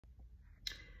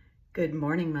Good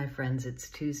morning, my friends. It's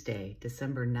Tuesday,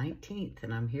 December 19th,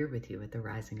 and I'm here with you at the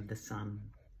rising of the sun.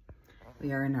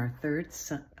 We are in our third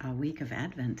week of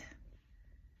Advent.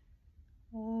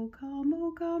 O come,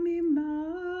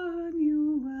 Emmanuel,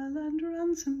 and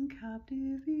ransom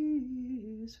captive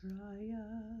Israel,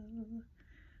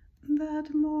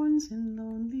 that mourns in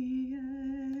lonely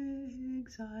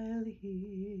exile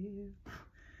here,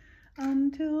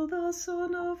 until the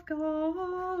Son of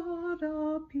God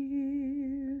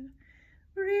appear.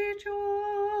 Rejoice,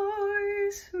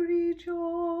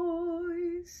 rejoice,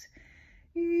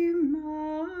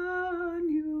 Emmanuel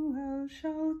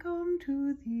shall come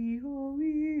to thee, O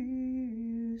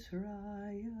Israel.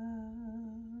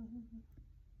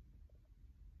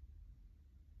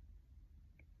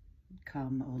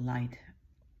 Come, O light,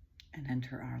 and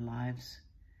enter our lives,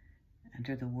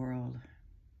 enter the world,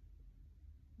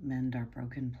 mend our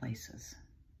broken places,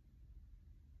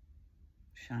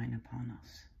 shine upon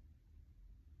us.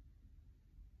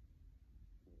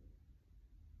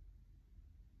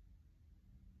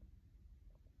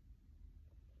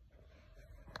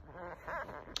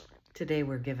 Today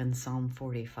we're given Psalm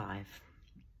 45.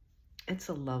 It's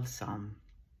a love psalm.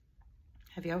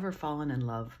 Have you ever fallen in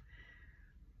love?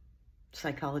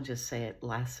 Psychologists say it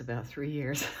lasts about 3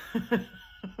 years.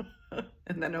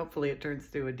 And then hopefully it turns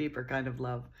to a deeper kind of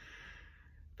love.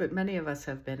 But many of us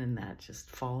have been in that, just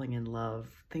falling in love,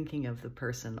 thinking of the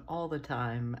person all the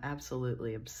time,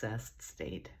 absolutely obsessed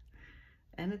state.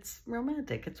 And it's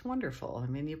romantic. It's wonderful. I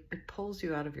mean, it pulls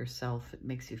you out of yourself. It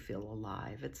makes you feel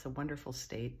alive. It's a wonderful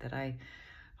state that I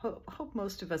hope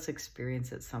most of us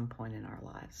experience at some point in our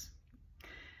lives.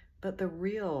 But the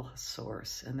real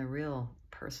source and the real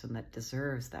person that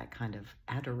deserves that kind of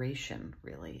adoration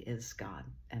really is God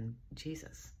and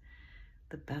Jesus.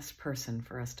 The best person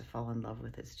for us to fall in love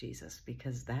with is Jesus,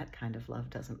 because that kind of love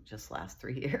doesn't just last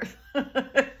 3 years.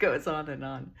 It goes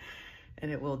on, and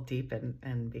it will deepen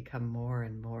and become more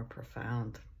and more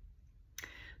profound.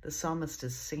 The psalmist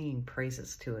is singing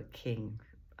praises to a king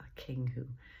who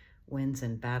wins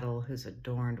in battle, who's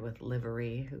adorned with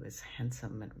livery, who is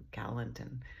handsome and gallant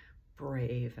and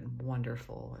brave and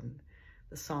wonderful. And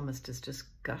the psalmist is just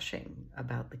gushing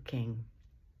about the king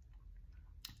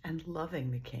and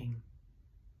loving the king.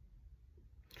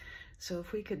 So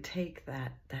if we could take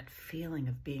that feeling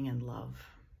of being in love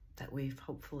that we've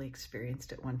hopefully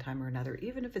experienced at one time or another,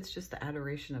 even if it's just the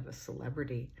adoration of a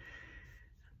celebrity,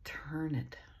 turn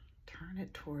it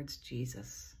towards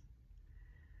Jesus.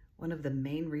 One of the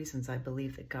main reasons I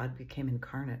believe that God became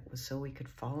incarnate was so we could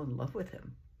fall in love with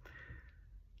him,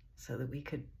 so that we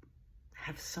could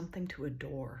have something to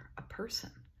adore, a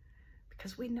person,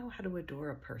 because we know how to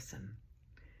adore a person.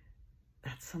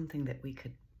 That's something that we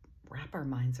could wrap our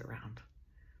minds around.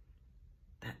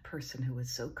 That person who was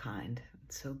so kind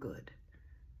and so good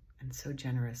and so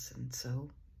generous and so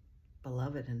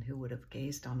beloved, and who would have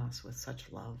gazed on us with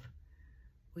such love,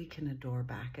 we can adore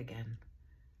back again.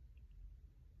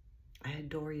 I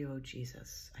adore you, O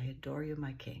Jesus. I adore you,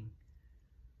 my King.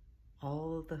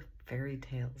 All the fairy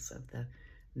tales of the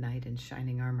knight in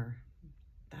shining armor,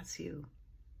 that's you.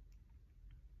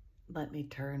 Let me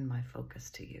turn my focus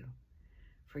to you,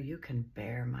 for you can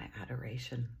bear my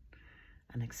adoration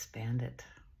and expand it.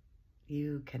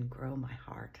 You can grow my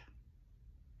heart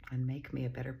and make me a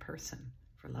better person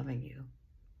for loving you.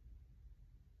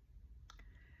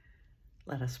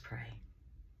 Let us pray.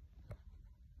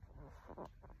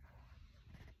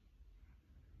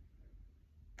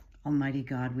 Almighty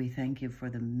God, we thank you for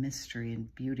the mystery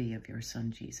and beauty of your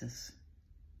Son, Jesus.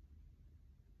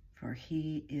 For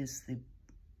he is the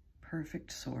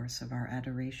perfect source of our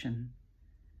adoration.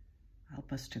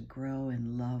 Help us to grow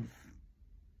in love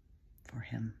for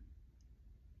him.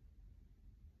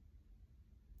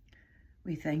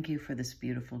 We thank you for this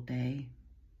beautiful day.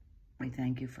 We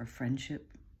thank you for friendship,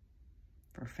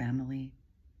 for family,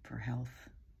 for health.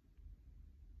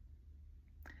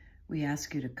 We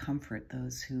ask you to comfort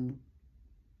those who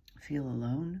feel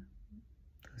alone,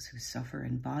 those who suffer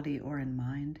in body or in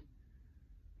mind.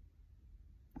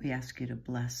 We ask you to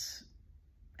bless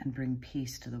and bring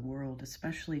peace to the world,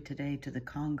 especially today to the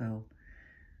Congo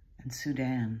and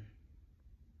Sudan,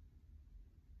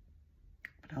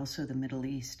 but also the Middle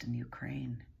East and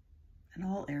Ukraine and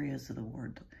all areas of the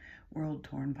world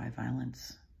torn by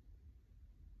violence.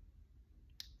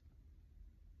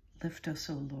 Lift us,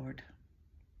 O Lord.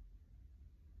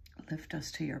 Lift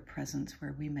us to your presence,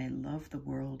 where we may love the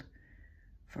world,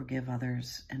 forgive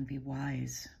others, and be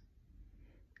wise.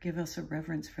 Give us a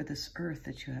reverence for this earth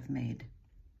that you have made,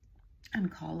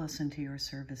 and call us into your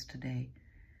service today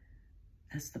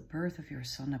as the birth of your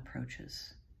Son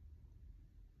approaches.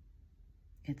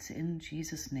 It's in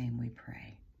Jesus' name we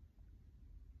pray.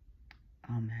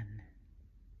 Amen.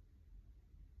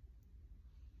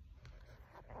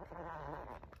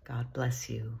 God bless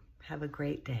you. Have a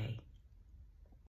great day.